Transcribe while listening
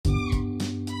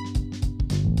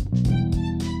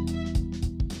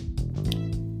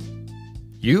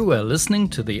You are listening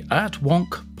to the Art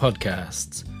Wonk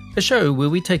podcasts, a show where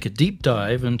we take a deep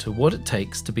dive into what it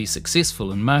takes to be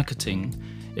successful in marketing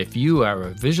if you are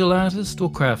a visual artist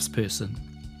or craftsperson.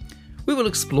 We will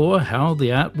explore how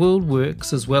the art world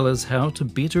works as well as how to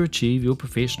better achieve your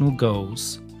professional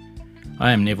goals.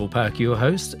 I am Neville Park, your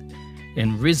host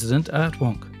and resident Art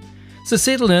Wonk. So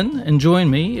settle in and join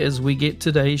me as we get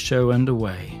today's show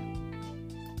underway.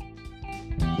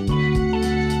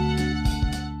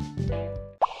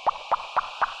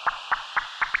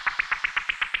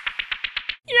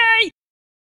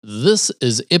 This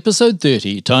is episode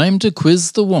 30, time to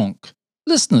quiz the Wonk.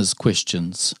 Listeners'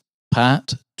 questions,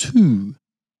 part 2.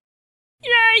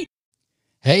 Yay!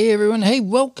 Hey everyone, hey,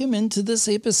 welcome into this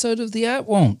episode of the Art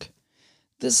Wonk.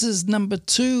 This is number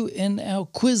 2 in our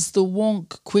Quiz the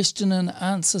Wonk question and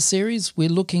answer series. We're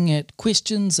looking at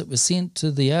questions that were sent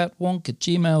to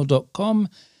theartwonk@gmail.com,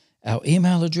 our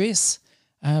email address,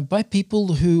 by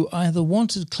people who either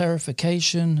wanted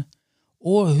clarification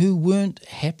or who weren't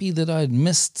happy that I'd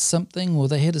missed something or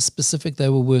they had a specific they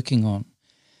were working on.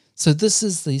 So this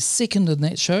is the second in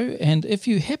that show, and if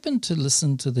you happen to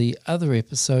listen to the other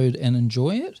episode and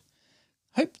enjoy it,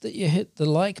 hope that you hit the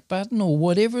like button or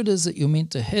whatever it is that you're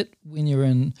meant to hit when you're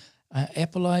in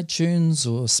Apple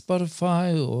iTunes or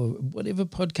Spotify or whatever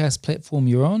podcast platform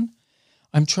you're on.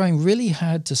 I'm trying really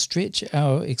hard to stretch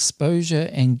our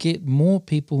exposure and get more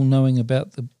people knowing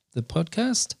about the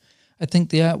podcast. I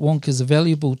think the Art Wonk is a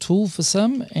valuable tool for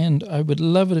some, and I would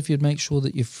love it if you'd make sure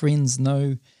that your friends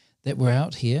know that we're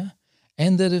out here,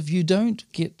 and that if you don't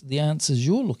get the answers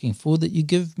you're looking for, that you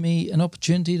give me an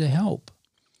opportunity to help.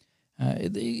 I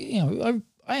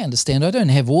understand I don't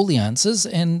have all the answers,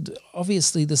 and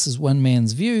obviously this is one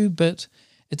man's view, but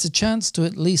it's a chance to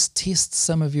at least test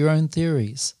some of your own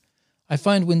theories. I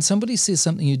find when somebody says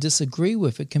something you disagree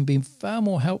with, it can be far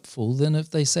more helpful than if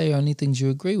they say only things you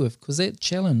agree with, because that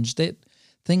challenge, that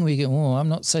thing where you go, oh, I'm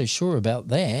not so sure about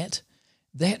that,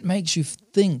 that makes you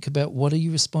think about what are you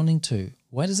responding to?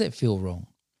 Why does that feel wrong?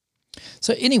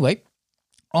 So anyway,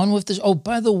 on with this. Oh,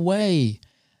 by the way,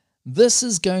 this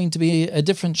is going to be a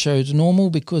different show to normal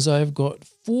because I've got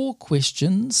 4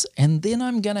 questions and then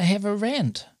I'm going to have a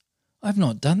rant. I've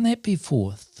not done that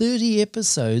before. 30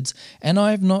 episodes and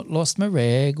I've not lost my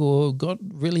rag or got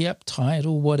really uptight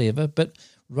or whatever, but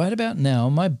right about now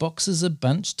my boxes are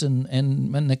bunched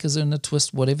and my knickers are in a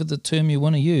twist, whatever the term you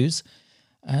want to use.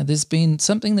 There's been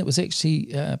something that was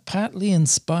actually partly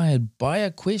inspired by a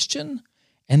question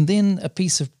and then a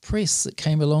piece of press that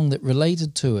came along that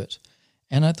related to it.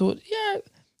 And I thought, yeah,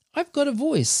 I've got a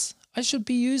voice. I should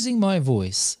be using my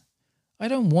voice. I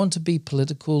don't want to be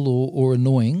political or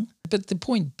annoying, but the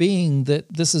point being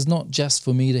that this is not just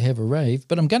for me to have a rave,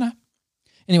 but I'm gonna.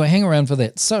 Anyway, hang around for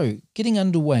that. So, getting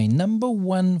underway, number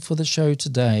 1 for the show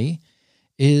today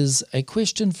is a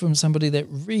question from somebody that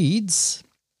reads,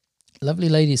 lovely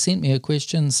lady sent me a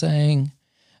question saying,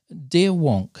 Dear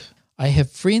Wonk, I have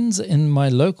friends in my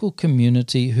local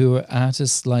community who are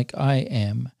artists like I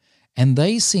am, and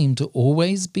they seem to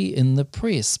always be in the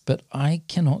press, but I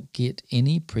cannot get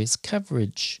any press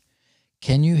coverage.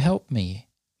 Can you help me?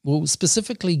 Well,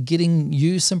 specifically getting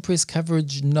you some press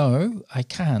coverage, no, I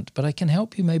can't, but I can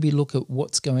help you maybe look at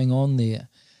what's going on there.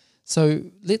 So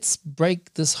let's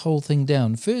break this whole thing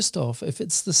down. First off, if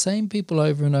it's the same people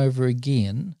over and over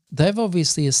again, they've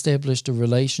obviously established a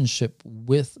relationship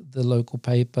with the local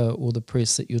paper or the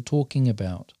press that you're talking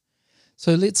about.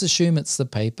 So let's assume it's the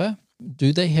paper.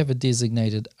 Do they have a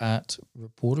designated art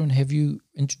reporter, and have you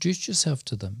introduced yourself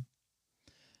to them?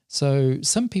 So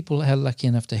some people are lucky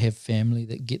enough to have family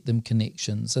that get them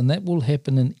connections, and that will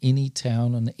happen in any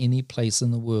town and any place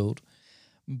in the world.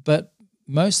 But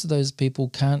most of those people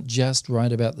can't just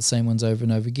write about the same ones over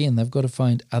and over again. They've got to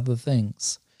find other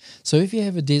things. So if you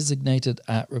have a designated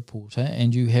art reporter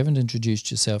and you haven't introduced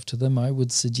yourself to them, I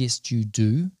would suggest you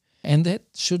do. And that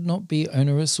should not be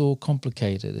onerous or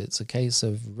complicated. It's a case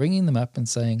of ringing them up and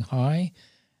saying, hi,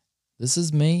 this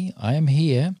is me, I am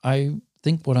here. I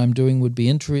think what I'm doing would be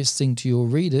interesting to your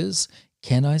readers.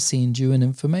 Can I send you an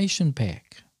information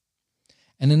pack?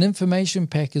 And an information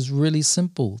pack is really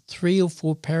simple, 3 or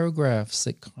 4 paragraphs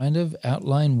that kind of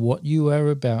outline what you are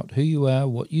about, who you are,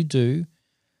 what you do.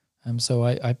 So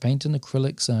I paint in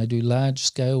acrylics and I do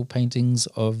large-scale paintings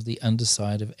of the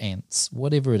underside of ants,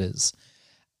 whatever it is.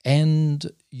 And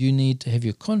you need to have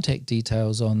your contact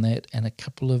details on that and a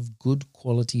couple of good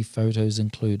quality photos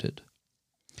included.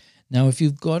 Now, if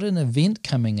you've got an event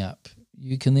coming up,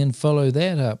 you can then follow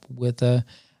that up with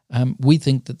we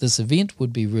think that this event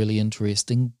would be really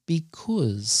interesting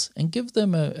because, and give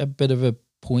them a bit of a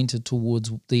pointer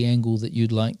towards the angle that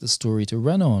you'd like the story to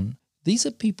run on. These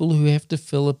are people who have to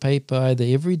fill a paper either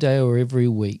every day or every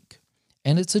week.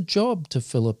 And it's a job to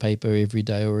fill a paper every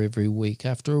day or every week.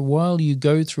 After a while, you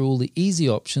go through all the easy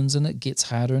options and it gets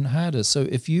harder and harder. So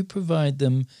if you provide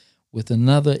them with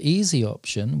another easy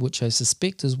option, which I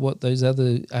suspect is what those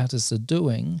other artists are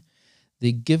doing,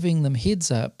 they're giving them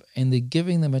heads up and they're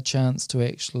giving them a chance to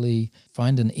actually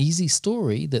find an easy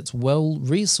story that's well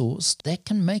resourced that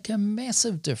can make a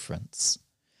massive difference.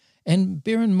 And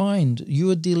bear in mind,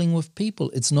 you are dealing with people.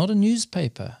 It's not a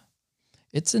newspaper.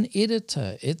 It's an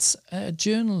editor. It's a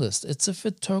journalist. It's a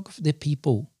photographer. They're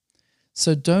people.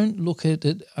 So don't look at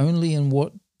it only in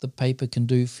what the paper can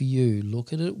do for you.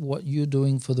 Look at it what you're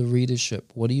doing for the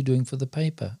readership. What are you doing for the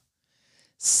paper?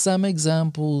 Some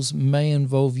examples may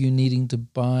involve you needing to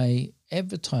buy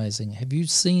advertising. Have you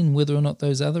seen whether or not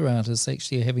those other artists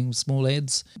actually are having small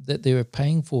ads that they're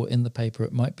paying for in the paper?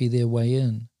 It might be their way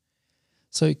in.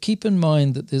 So keep in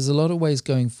mind that there's a lot of ways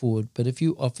going forward, but if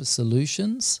you offer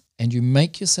solutions and you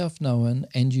make yourself known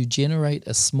and you generate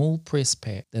a small press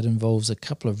pack that involves a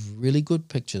couple of really good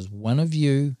pictures, one of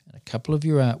you and a couple of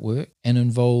your artwork, and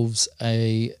involves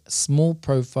a small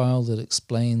profile that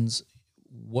explains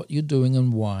what you're doing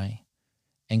and why,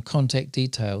 and contact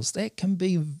details, that can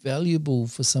be valuable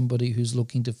for somebody who's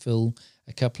looking to fill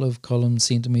a couple of column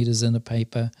centimeters in a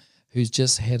paper, who's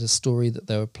just had a story that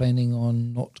they were planning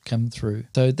on not come through.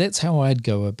 So that's how I'd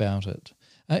go about it.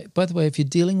 By the way, if you're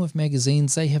dealing with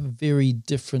magazines, they have very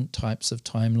different types of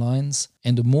timelines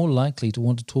and are more likely to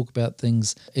want to talk about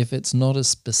things. If it's not a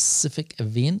specific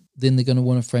event, then they're going to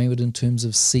want to frame it in terms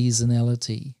of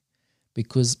seasonality,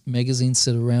 because magazines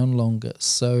sit around longer.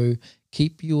 So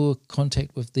keep your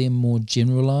contact with them more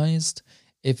generalized.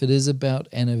 If it is about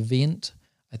an event,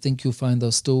 I think you'll find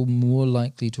they're still more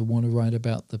likely to want to write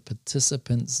about the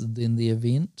participants than the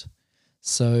event.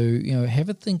 So, have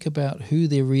a think about who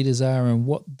their readers are and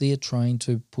what they're trying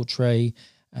to portray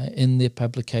in their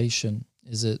publication.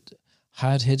 Is it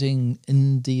hard-hitting,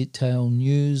 in-detail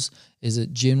news? Is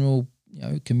it general,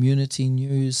 community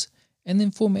news? And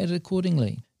then format it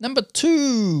accordingly. Number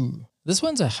 2. This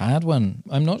one's a hard one.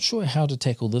 I'm not sure how to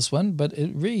tackle this one, but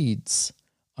it reads,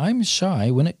 I'm shy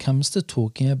when it comes to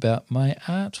talking about my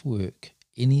artwork.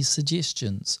 Any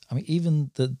suggestions? I mean,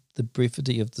 even the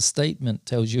brevity of the statement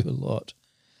tells you a lot.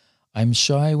 I'm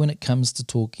shy when it comes to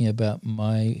talking about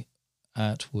my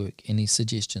artwork. Any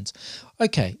suggestions?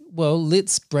 Okay, well,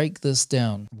 let's break this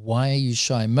down. Why are you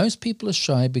shy? Most people are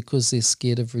shy because they're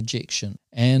scared of rejection.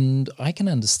 And I can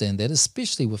understand that,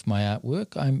 especially with my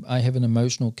artwork. I have an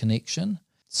emotional connection.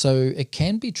 So it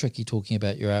can be tricky talking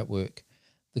about your artwork.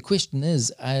 The question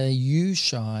is, are you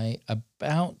shy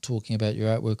about talking about your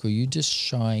artwork, or are you just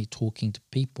shy talking to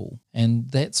people?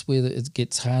 And that's where it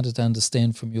gets harder to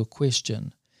understand from your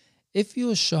question. If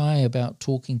you're shy about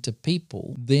talking to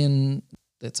people, then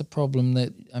that's a problem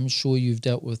that I'm sure you've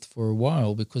dealt with for a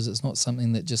while, because it's not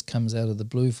something that just comes out of the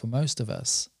blue for most of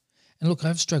us. And look,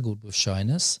 I've struggled with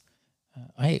shyness.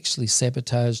 I actually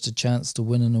sabotaged a chance to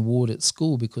win an award at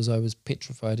school because I was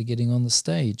petrified of getting on the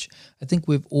stage. I think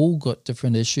we've all got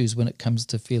different issues when it comes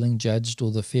to feeling judged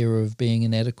or the fear of being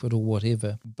inadequate or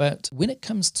whatever. But when it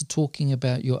comes to talking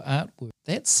about your artwork,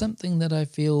 that's something that I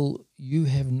feel you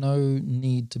have no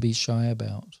need to be shy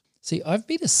about. See, I've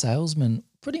been a salesman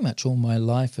pretty much all my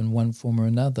life in one form or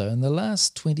another. In the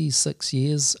last 26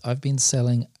 years, I've been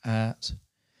selling art.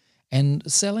 And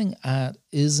selling art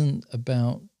isn't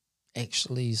about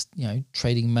actually,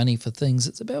 trading money for things.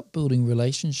 It's about building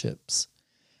relationships,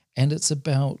 and it's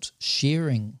about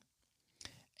sharing.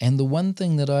 And the one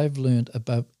thing that I've learned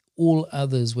above all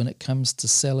others when it comes to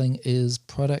selling is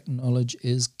product knowledge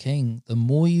is king. The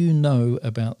more you know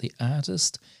about the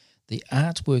artist, the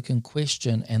artwork in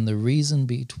question, and the reason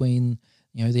between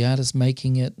the artist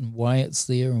making it and why it's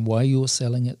there and why you're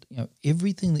selling it,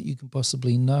 everything that you can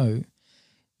possibly know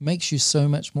makes you so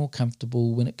much more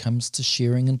comfortable when it comes to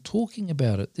sharing and talking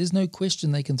about it. There's no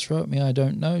question they can throw at me, I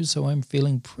don't know, so I'm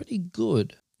feeling pretty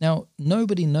good. Now,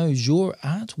 nobody knows your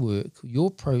artwork,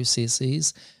 your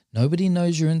processes. Nobody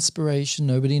knows your inspiration.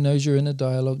 Nobody knows your inner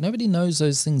dialogue. Nobody knows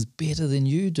those things better than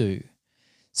you do.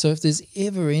 So if there's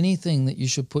ever anything that you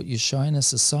should put your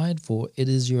shyness aside for, it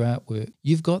is your artwork.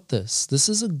 You've got this. This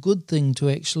is a good thing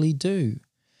to actually do.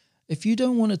 If you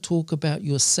don't want to talk about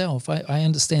yourself, I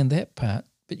understand that part,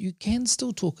 but you can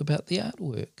still talk about the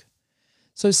artwork.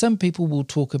 So some people will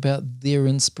talk about their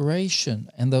inspiration,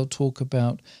 and they'll talk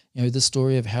about, the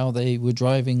story of how they were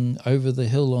driving over the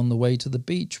hill on the way to the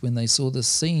beach when they saw the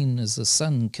scene as the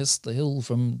sun kissed the hill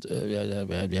from,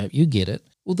 you get it.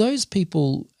 Well, those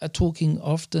people are talking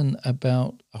often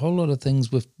about a whole lot of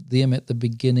things with them at the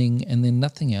beginning and then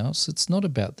nothing else. It's not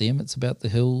about them. It's about the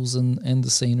hills and the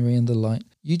scenery and the light.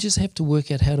 You just have to work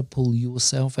out how to pull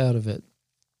yourself out of it.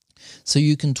 So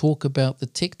you can talk about the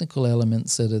technical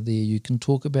elements that are there. You can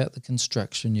talk about the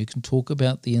construction. You can talk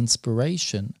about the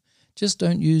inspiration. Just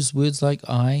don't use words like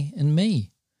I and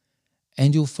me.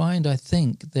 And you'll find, I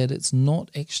think, that it's not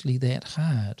actually that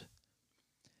hard.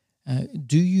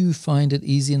 Do you find it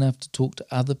easy enough to talk to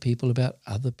other people about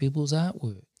other people's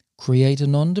artwork? Create a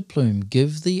nom de plume.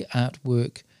 Give the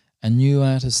artwork a new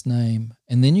artist name.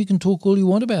 And then you can talk all you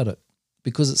want about it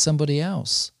because it's somebody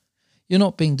else. You're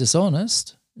not being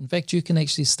dishonest. In fact, you can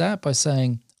actually start by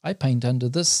saying, I paint under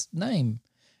this name.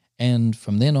 And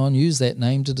from then on, use that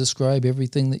name to describe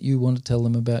everything that you want to tell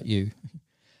them about you.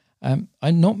 I'm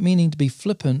not meaning to be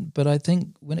flippant, but I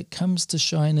think when it comes to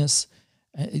shyness,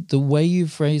 the way you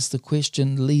phrase the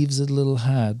question leaves it a little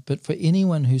hard. But for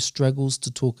anyone who struggles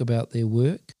to talk about their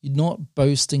work, you're not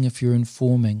boasting if you're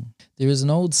informing. There is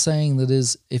an old saying that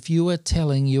is, if you are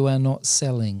telling, you are not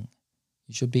selling.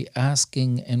 You should be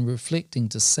asking and reflecting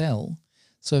to sell.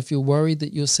 So if you're worried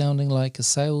that you're sounding like a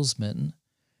salesman,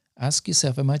 ask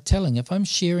yourself, am I telling? If I'm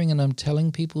sharing and I'm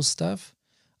telling people stuff,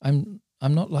 I'm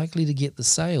not likely to get the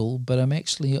sale, but I'm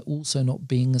actually also not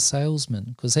being a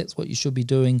salesman, because that's what you should be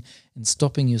doing and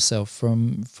stopping yourself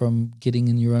from getting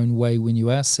in your own way when you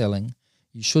are selling.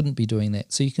 You shouldn't be doing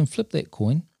that. So you can flip that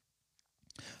coin.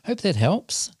 Hope that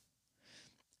helps.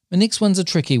 The next one's a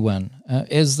tricky one,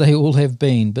 as they all have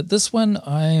been, but this one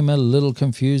I'm a little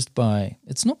confused by.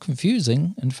 It's not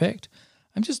confusing, in fact.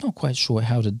 I'm just not quite sure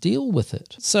how to deal with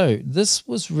it. So this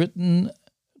was written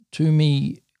to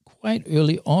me quite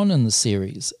early on in the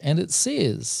series, and it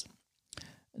says,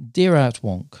 Dear Art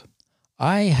Wonk,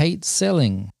 I hate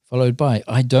selling, followed by,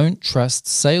 I don't trust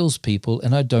salespeople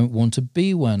and I don't want to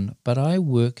be one, but I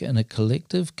work in a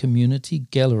collective community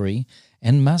gallery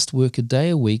and must work a day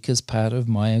a week as part of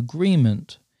my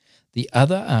agreement. The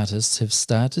other artists have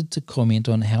started to comment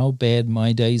on how bad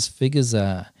my day's figures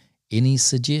are. Any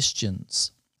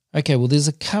suggestions? Okay, well, there's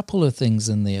a couple of things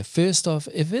in there. First off,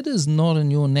 if it is not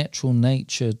in your natural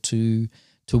nature to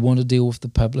want to deal with the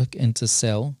public and to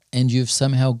sell, and you've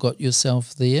somehow got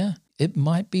yourself there, it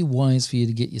might be wise for you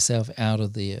to get yourself out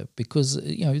of there, because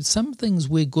some things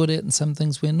we're good at and some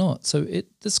things we're not. So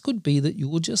this could be that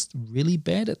you're just really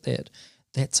bad at that.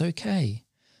 That's okay.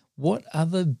 What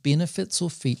other benefits or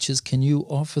features can you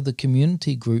offer the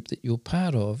community group that you're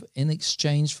part of in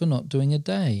exchange for not doing a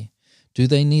day? Do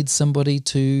they need somebody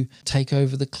to take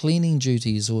over the cleaning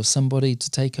duties or somebody to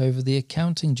take over the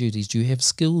accounting duties? Do you have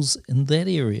skills in that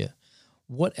area?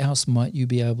 What else might you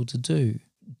be able to do?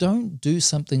 Don't do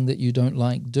something that you don't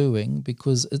like doing,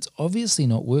 because it's obviously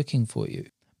not working for you.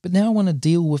 But now I want to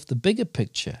deal with the bigger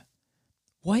picture.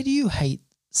 Why do you hate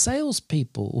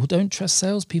salespeople or don't trust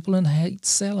salespeople and hate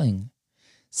selling?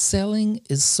 Selling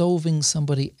is solving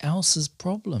somebody else's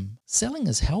problem. Selling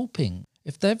is helping.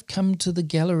 If they've come to the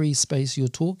gallery space you're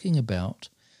talking about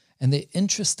and they're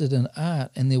interested in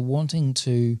art and they're wanting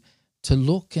to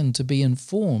look and to be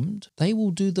informed, they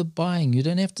will do the buying. You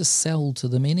don't have to sell to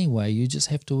them anyway. You just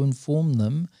have to inform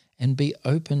them and be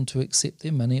open to accept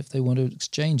their money if they want to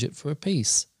exchange it for a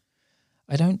piece.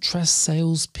 I don't trust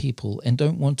salespeople and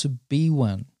don't want to be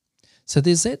one. So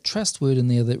there's that trust word in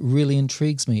there that really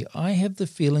intrigues me. I have the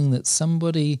feeling that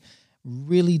somebody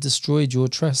really destroyed your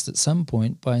trust at some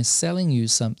point by selling you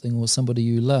something, or somebody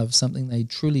you love, something they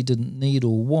truly didn't need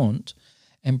or want,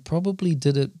 and probably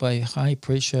did it by high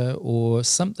pressure or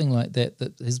something like that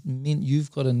has meant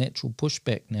you've got a natural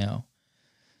pushback now.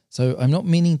 So I'm not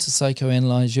meaning to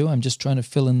psychoanalyze you. I'm just trying to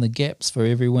fill in the gaps for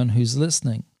everyone who's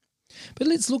listening. But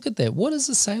let's look at that. What is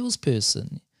a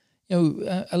salesperson?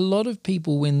 A lot of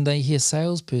people, when they hear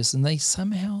salesperson, they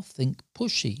somehow think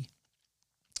pushy.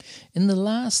 In the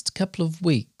last couple of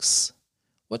weeks,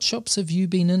 what shops have you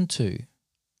been into?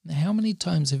 How many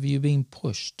times have you been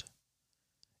pushed?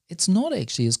 It's not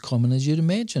actually as common as you'd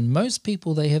imagine. Most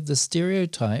people, they have the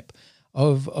stereotype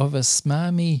of a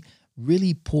smarmy,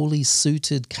 really poorly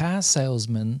suited car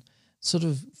salesman sort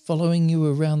of following you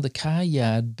around the car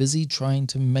yard, busy trying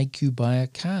to make you buy a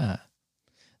car.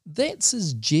 That's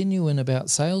as genuine about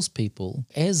salespeople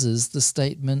as is the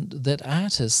statement that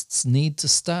artists need to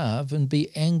starve and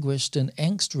be anguished and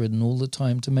angst-ridden all the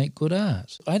time to make good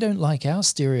art. I don't like our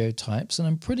stereotypes, and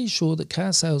I'm pretty sure that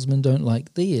car salesmen don't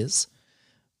like theirs.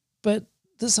 But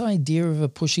this idea of a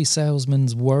pushy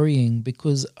salesman's worrying,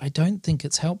 because I don't think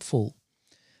it's helpful.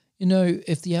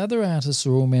 If the other artists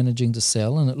are all managing to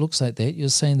sell, and it looks like that, you're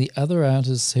saying the other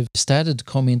artists have started to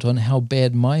comment on how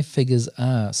bad my figures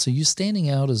are. So you standing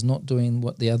out as not doing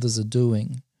what the others are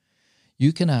doing.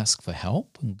 You can ask for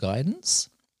help and guidance.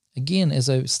 Again, as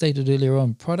I stated earlier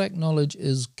on, product knowledge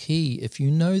is key. If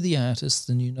you know the artist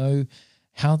and you know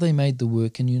how they made the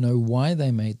work and you know why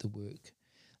they made the work,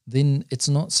 then it's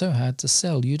not so hard to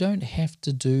sell. You don't have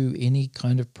to do any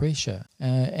kind of pressure.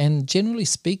 And generally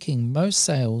speaking, most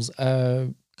sales are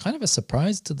kind of a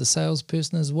surprise to the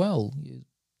salesperson as well. You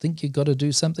think you've got to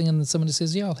do something and then somebody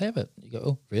says, yeah, I'll have it. You go,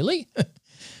 oh, really?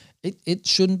 It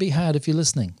shouldn't be hard if you're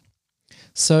listening.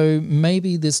 So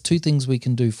maybe there's two things we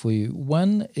can do for you.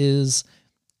 One is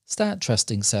start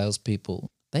trusting salespeople.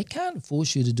 They can't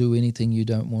force you to do anything you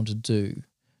don't want to do.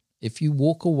 If you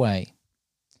walk away,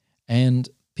 and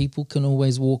people can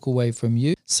always walk away from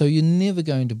you, so you're never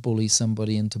going to bully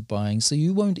somebody into buying. So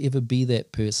you won't ever be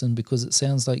that person because it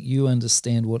sounds like you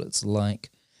understand what it's like.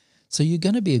 So you're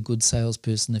going to be a good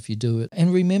salesperson if you do it.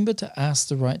 And remember to ask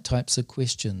the right types of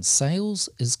questions. Sales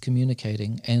is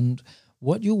communicating, and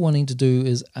what you're wanting to do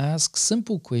is ask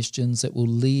simple questions that will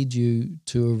lead you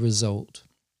to a result.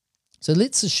 So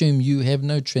let's assume you have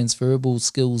no transferable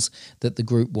skills that the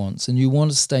group wants and you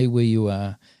want to stay where you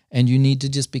are and you need to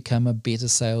just become a better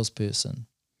salesperson.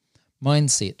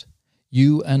 Mindset.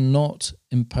 You are not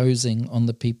imposing on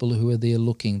the people who are there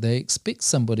looking. They expect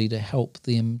somebody to help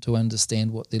them to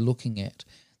understand what they're looking at.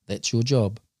 That's your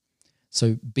job.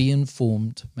 So be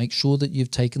informed. Make sure that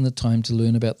you've taken the time to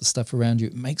learn about the stuff around you.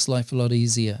 It makes life a lot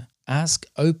easier. Ask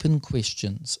open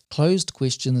questions. Closed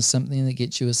question is something that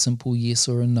gets you a simple yes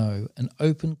or a no. An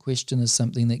open question is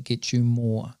something that gets you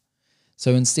more.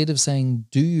 So instead of saying,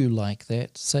 do you like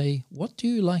that? Say, what do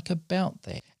you like about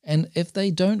that? And if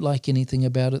they don't like anything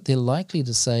about it, they're likely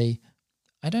to say,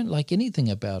 I don't like anything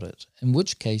about it. In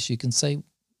which case you can say,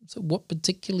 so what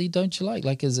particularly don't you like?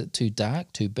 Like, is it too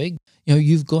dark, too big?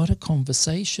 You've got a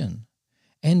conversation.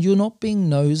 And you're not being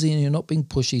nosy and you're not being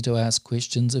pushy to ask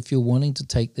questions if you're wanting to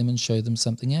take them and show them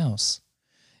something else.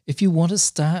 If you want to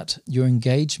start your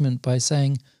engagement by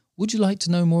saying, would you like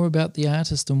to know more about the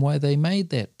artist and why they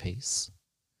made that piece?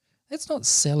 That's not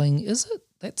selling, is it?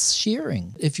 That's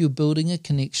sharing. If you're building a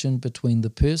connection between the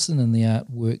person and the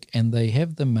artwork and they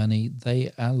have the money,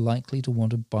 they are likely to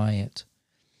want to buy it.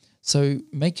 So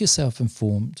make yourself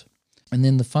informed. And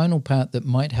then the final part that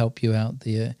might help you out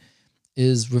there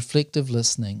is reflective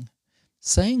listening.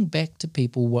 Saying back to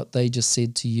people what they just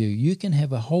said to you. You can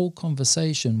have a whole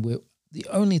conversation where the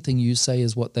only thing you say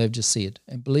is what they've just said.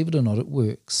 And believe it or not, it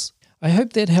works. I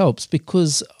hope that helps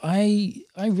because I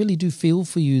really do feel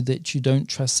for you that you don't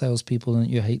trust salespeople and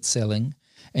you hate selling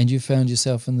and you found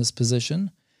yourself in this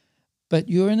position. But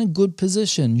you're in a good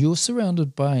position. You're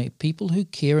surrounded by people who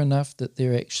care enough that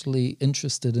they're actually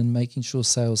interested in making sure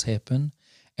sales happen.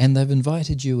 And they've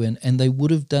invited you in, and they would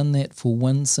have done that for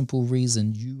one simple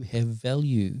reason. You have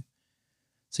value.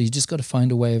 So you just got to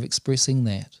find a way of expressing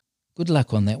that. Good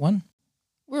luck on that one.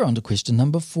 We're on to question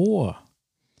number 4.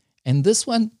 And this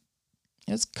one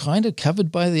is kind of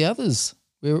covered by the others.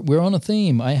 We're on a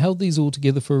theme. I held these all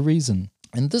together for a reason.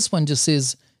 And this one just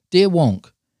says, Dear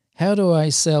Wonk, how do I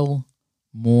sell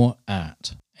more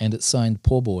art? And it's signed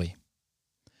Poor Boy.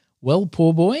 Well,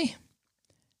 Poor Boy,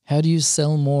 how do you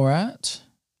sell more art?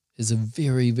 Is a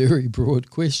very, very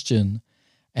broad question.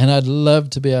 And I'd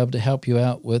love to be able to help you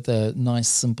out with a nice,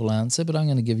 simple answer, but I'm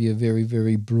going to give you a very,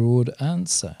 very broad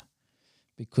answer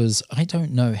because I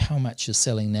don't know how much you're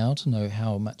selling now to know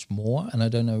how much more, and I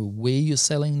don't know where you're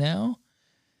selling now.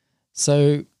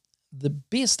 So the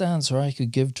best answer I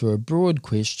could give to a broad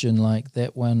question like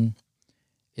that one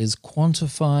is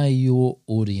quantify your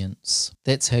audience.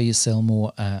 That's how you sell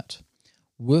more art.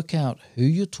 Work out who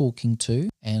you're talking to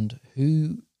and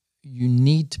who you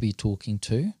need to be talking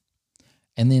to,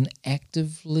 and then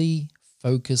actively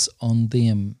focus on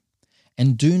them.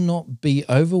 And do not be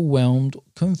overwhelmed,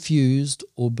 confused,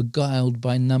 or beguiled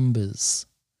by numbers.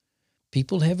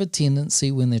 People have a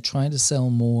tendency when they're trying to sell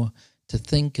more to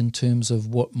think in terms of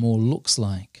what more looks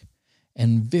like.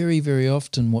 And very, very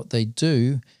often what they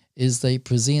do is they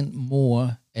present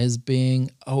more as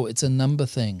being, oh, it's a number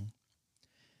thing.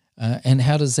 And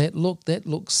how does that look? That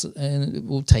looks, and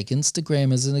we'll take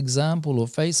Instagram as an example or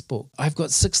Facebook. I've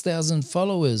got 6,000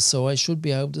 followers, so I should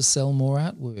be able to sell more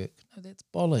artwork. No, that's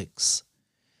bollocks.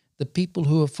 The people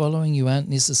who are following you aren't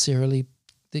necessarily,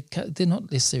 they're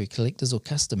not necessarily collectors or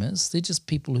customers. They're just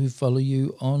people who follow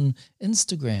you on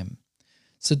Instagram.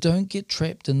 So don't get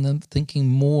trapped in them thinking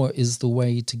more is the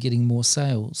way to getting more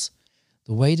sales.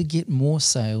 The way to get more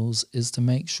sales is to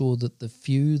make sure that the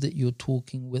few that you're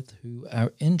talking with who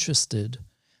are interested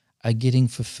are getting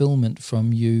fulfillment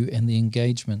from you and the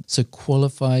engagement. So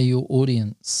qualify your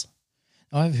audience.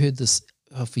 I've heard this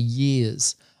for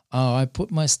years. Oh, I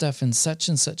put my stuff in such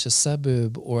and such a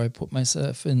suburb, or I put my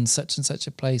stuff in such and such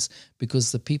a place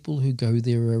because the people who go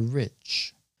there are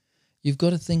rich. You've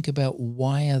got to think about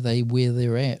why are they where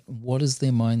they're at? What is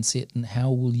their mindset, and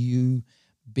how will you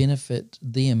benefit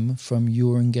them from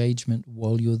your engagement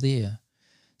while you're there?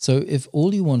 So if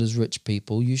all you want is rich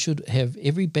people, you should have,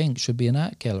 every bank should be an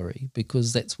art gallery,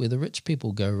 because that's where the rich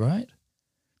people go, right?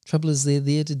 Trouble is, they're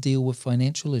there to deal with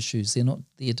financial issues. They're not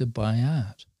there to buy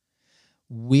art.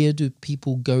 Where do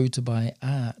people go to buy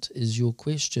art is your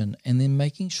question. And then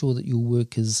making sure that your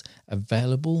work is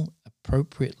available,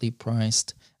 appropriately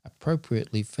priced,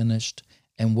 appropriately finished,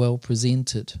 and well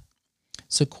presented.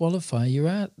 So qualify your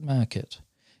art market.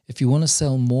 If you want to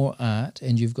sell more art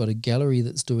and you've got a gallery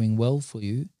that's doing well for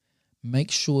you,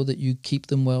 make sure that you keep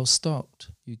them well stocked.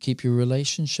 You keep your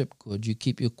relationship good. You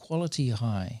keep your quality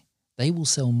high. They will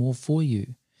sell more for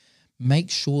you.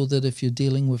 Make sure that if you're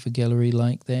dealing with a gallery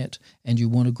like that and you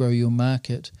want to grow your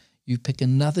market, you pick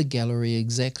another gallery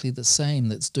exactly the same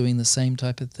that's doing the same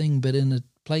type of thing, but in a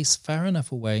place far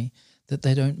enough away that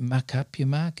they don't muck up your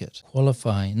market.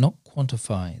 Qualify, not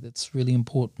quantify. That's really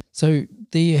important. So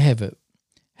there you have it.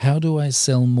 How do I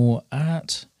sell more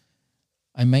art?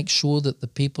 I make sure that the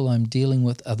people I'm dealing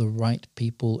with are the right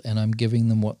people and I'm giving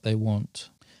them what they want.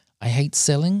 I hate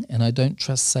selling and I don't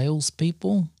trust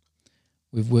salespeople.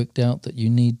 We've worked out that you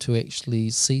need to actually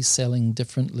see selling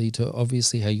differently to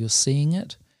obviously how you're seeing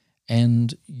it,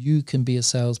 and you can be a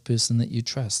salesperson that you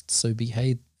trust. So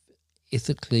behave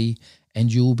ethically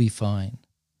and you'll be fine.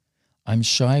 I'm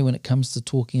shy when it comes to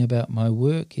talking about my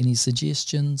work. Any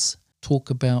suggestions? Talk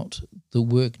about the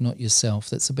work, not yourself.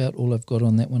 That's about all I've got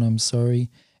on that one, I'm sorry.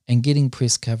 And getting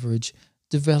press coverage.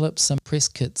 Develop some press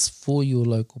kits for your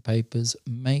local papers.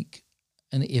 Make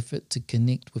an effort to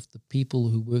connect with the people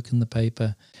who work in the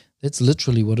paper. That's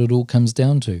literally what it all comes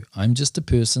down to. I'm just a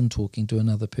person talking to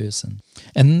another person.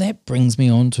 And that brings me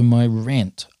on to my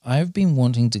rant. I've been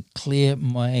wanting to clear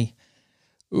my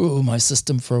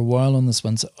system for a while on this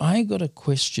one. So I got a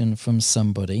question from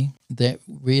somebody that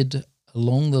read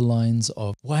along the lines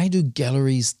of, why do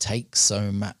galleries take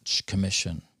so much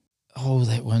commission? Oh,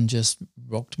 that one just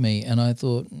rocked me. And I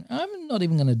thought, I'm not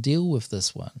even going to deal with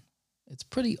this one. It's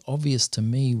pretty obvious to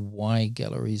me why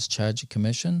galleries charge a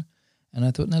commission. And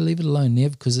I thought, no, leave it alone,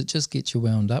 Nev, because it just gets you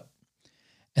wound up.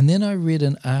 And then I read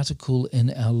an article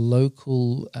in our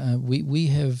local, we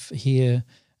have here,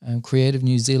 Creative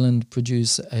New Zealand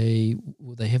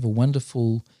they have a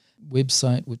wonderful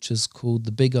website which is called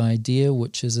The Big Idea,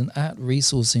 which is an art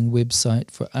resourcing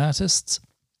website for artists.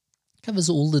 It covers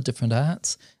all the different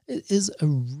arts. It is a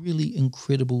really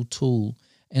incredible tool.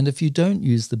 And if you don't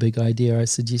use The Big Idea, I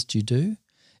suggest you do.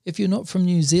 If you're not from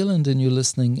New Zealand and you're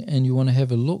listening and you want to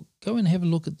have a look, go and have a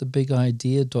look at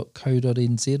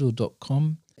thebigidea.co.nz or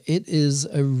 .com. It is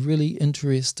a really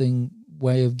interesting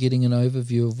way of getting an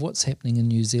overview of what's happening in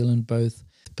New Zealand, both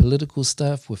political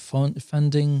stuff with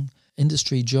funding,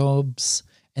 industry jobs,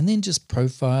 and then just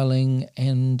profiling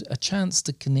and a chance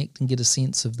to connect and get a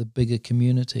sense of the bigger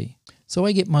community. So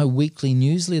I get my weekly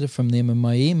newsletter from them in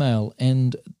my email,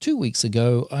 and 2 weeks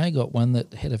ago I got one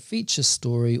that had a feature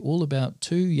story all about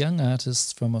two young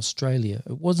artists from Australia.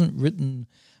 It wasn't written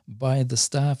by the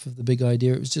staff of The Big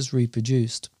Idea, it was just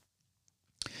reproduced.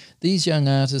 These young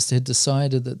artists had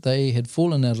decided that they had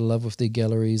fallen out of love with their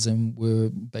galleries and were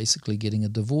basically getting a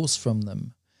divorce from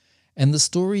them. And the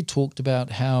story talked about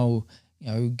how,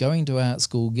 going to art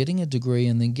school, getting a degree,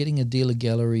 and then getting a deal at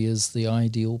gallery is the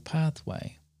ideal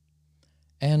pathway.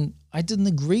 And I didn't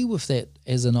agree with that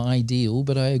as an ideal,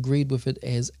 but I agreed with it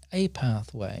as a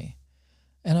pathway.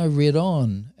 And I read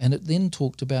on, and it then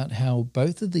talked about how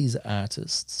both of these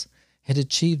artists had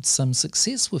achieved some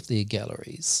success with their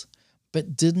galleries,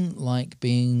 but didn't like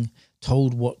being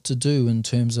told what to do in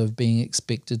terms of being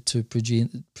expected to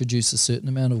produce a certain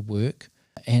amount of work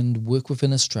and work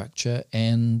within a structure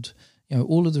and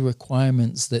all of the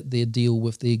requirements that their deal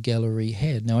with their gallery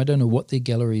had. Now, I don't know what their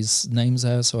galleries' names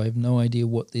are, so I have no idea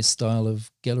what their style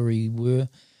of gallery were,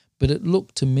 but it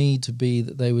looked to me to be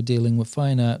that they were dealing with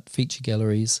fine art feature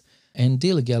galleries, and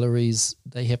dealer galleries,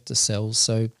 they have to sell,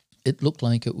 so it looked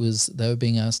like they were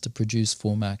being asked to produce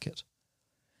for market.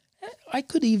 I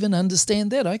could even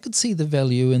understand that. I could see the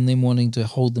value in them wanting to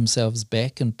hold themselves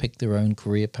back and pick their own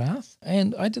career path.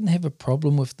 And I didn't have a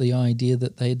problem with the idea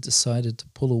that they had decided to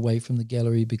pull away from the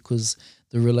gallery because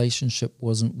the relationship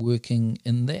wasn't working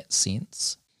in that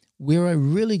sense. Where I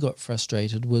really got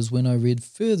frustrated was when I read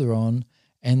further on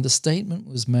and the statement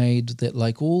was made that,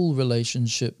 like all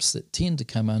relationships that tend to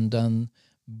come undone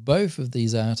both of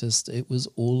these artists, it was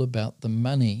all about the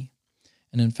money.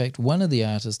 And in fact, one of the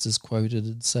artists is quoted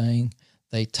as saying,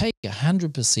 they take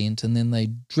 100% and then they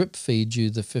drip feed you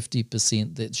the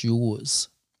 50% that's yours.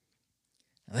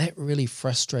 Now, that really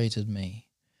frustrated me.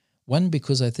 One,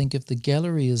 because I think if the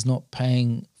gallery is not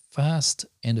paying fast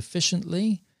and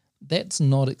efficiently, that's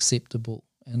not acceptable.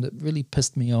 And it really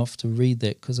pissed me off to read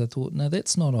that, because I thought, no,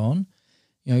 that's not on.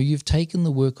 You know, you've taken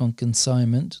the work on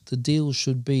consignment. The deal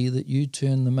should be that you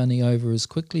turn the money over as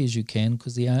quickly as you can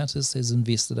because the artist has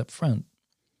invested up front.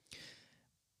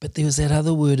 But there was that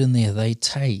other word in there, they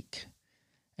take.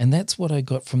 And that's what I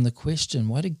got from the question.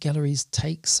 Why do galleries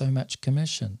take so much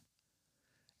commission?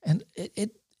 And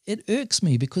it irks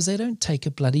me because they don't take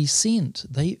a bloody cent.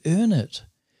 They earn it.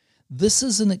 This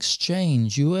is an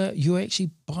exchange. You're actually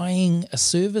buying a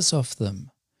service off them.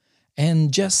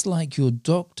 And just like your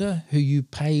doctor, who you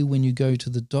pay when you go to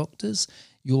the doctors,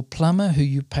 your plumber, who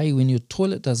you pay when your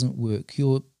toilet doesn't work,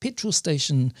 your petrol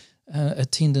station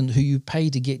attendant, who you pay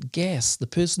to get gas, the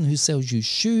person who sells you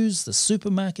shoes, the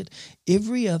supermarket,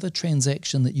 every other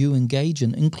transaction that you engage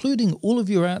in, including all of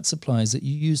your art supplies that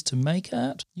you use to make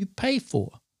art, you pay for.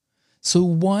 So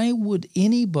why would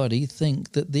anybody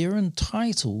think that they're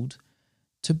entitled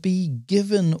to be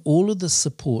given all of the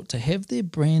support, to have their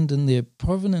brand and their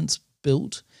provenance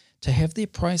built, to have their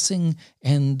pricing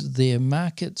and their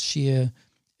market share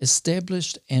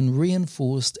established and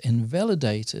reinforced and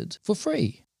validated for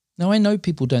free? Now, I know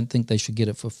people don't think they should get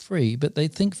it for free, but they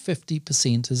think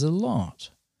 50% is a lot.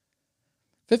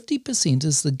 50%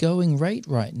 is the going rate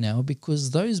right now because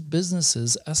those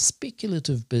businesses are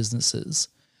speculative businesses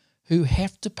who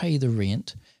have to pay the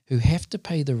rent, who have to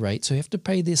pay the rates, who have to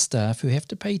pay their staff, who have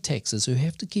to pay taxes, who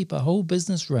have to keep a whole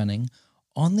business running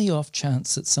on the off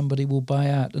chance that somebody will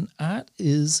buy art. And art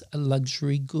is a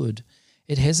luxury good.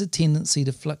 It has a tendency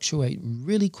to fluctuate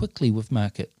really quickly with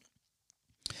market.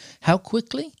 How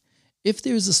quickly? If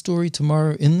there is a story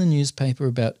tomorrow in the newspaper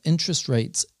about interest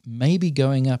rates maybe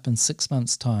going up in 6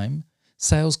 months' time,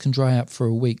 sales can dry up for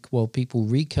a week while people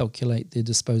recalculate their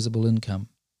disposable income.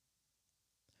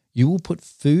 You will put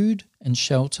food and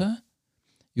shelter,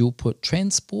 you'll put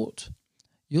transport,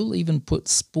 you'll even put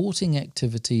sporting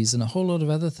activities and a whole lot of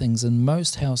other things in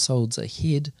most households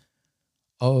ahead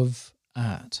of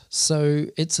art. So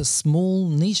it's a small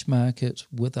niche market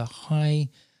with a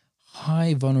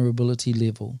high vulnerability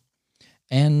level.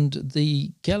 And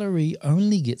the gallery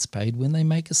only gets paid when they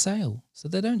make a sale. So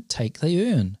they don't take, they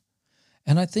earn.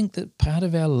 And I think that part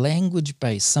of our language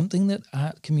base, something that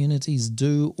art communities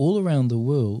do all around the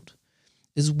world,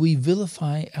 is we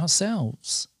vilify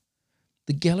ourselves.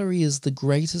 The gallery is the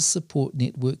greatest support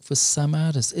network for some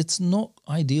artists. It's not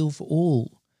ideal for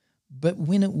all, but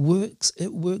when it works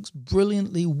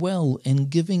brilliantly well in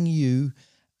giving you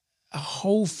a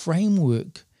whole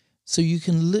framework so you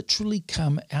can literally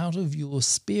come out of your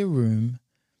spare room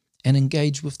and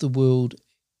engage with the world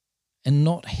and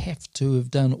not have to have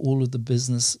done all of the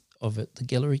business of it. The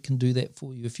gallery can do that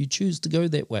for you if you choose to go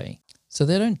that way. So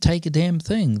they don't take a damn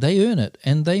thing. They earn it,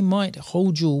 and they might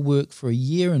hold your work for a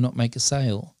year and not make a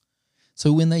sale.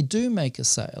 So when they do make a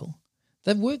sale,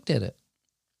 they've worked at it.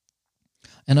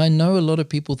 And I know a lot of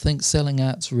people think selling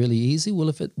art's really easy. Well,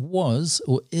 if it was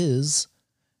or is,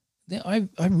 then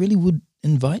I really would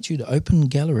invite you to open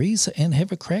galleries and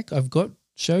have a crack. I've got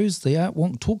shows, the Art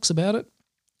Wonk talks about it,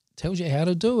 tells you how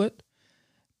to do it,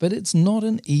 but it's not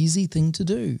an easy thing to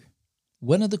do.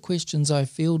 One of the questions I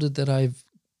fielded that I've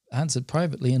answered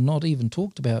privately and not even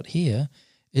talked about here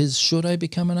is, should I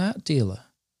become an art dealer?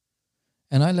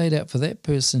 And I laid out for that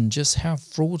person just how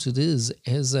fraught it is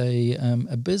as a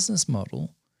business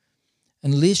model.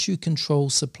 Unless you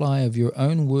control supply of your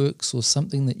own works or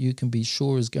something that you can be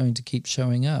sure is going to keep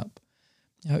showing up,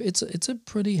 you know, it's a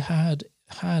pretty hard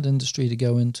industry to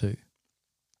go into.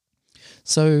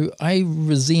 So I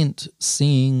resent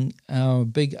seeing our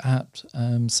big art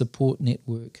support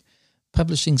network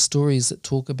publishing stories that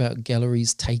talk about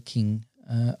galleries taking.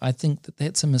 I think that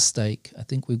that's a mistake. I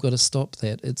think we've got to stop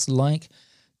that. It's like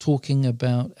talking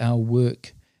about our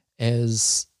work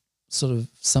as sort of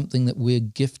something that we're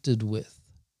gifted with.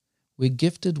 We're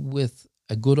gifted with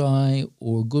a good eye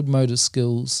or good motor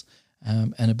skills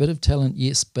and a bit of talent,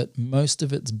 yes, but most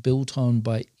of it's built on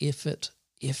by effort.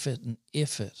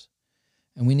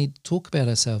 And we need to talk about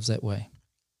ourselves that way.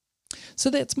 So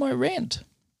that's my rant.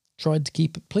 Tried to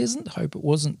keep it pleasant. Hope it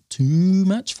wasn't too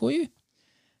much for you.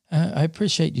 I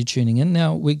appreciate you tuning in.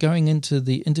 Now we're going into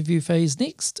the interview phase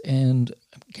next, and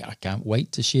I can't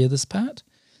wait to share this part.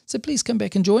 So please come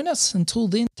back and join us. Until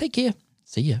then, take care.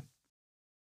 See ya.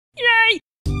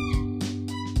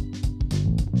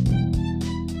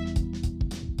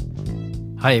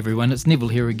 Hi everyone, it's Neville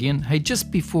here again. Hey,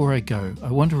 just before I go,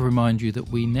 I want to remind you that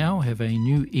we now have a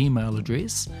new email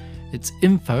address. It's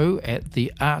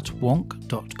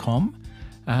info@theartwonk.com.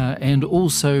 And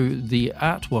also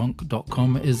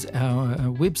theartwonk.com is our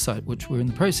website, which we're in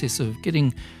the process of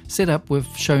getting set up with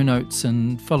show notes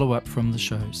and follow-up from the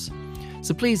shows.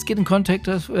 So please get in contact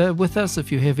with us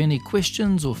if you have any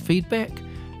questions or feedback,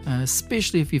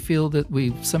 especially if you feel that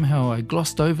I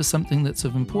glossed over something that's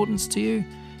of importance to you.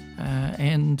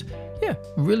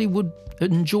 Really would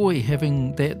enjoy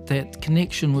having that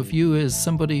connection with you as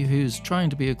somebody who's trying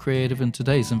to be a creative in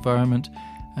today's environment,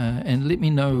 and let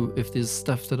me know if there's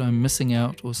stuff that I'm missing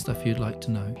out or stuff you'd like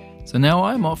to know. So now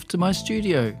I'm off to my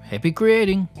studio. Happy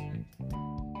creating!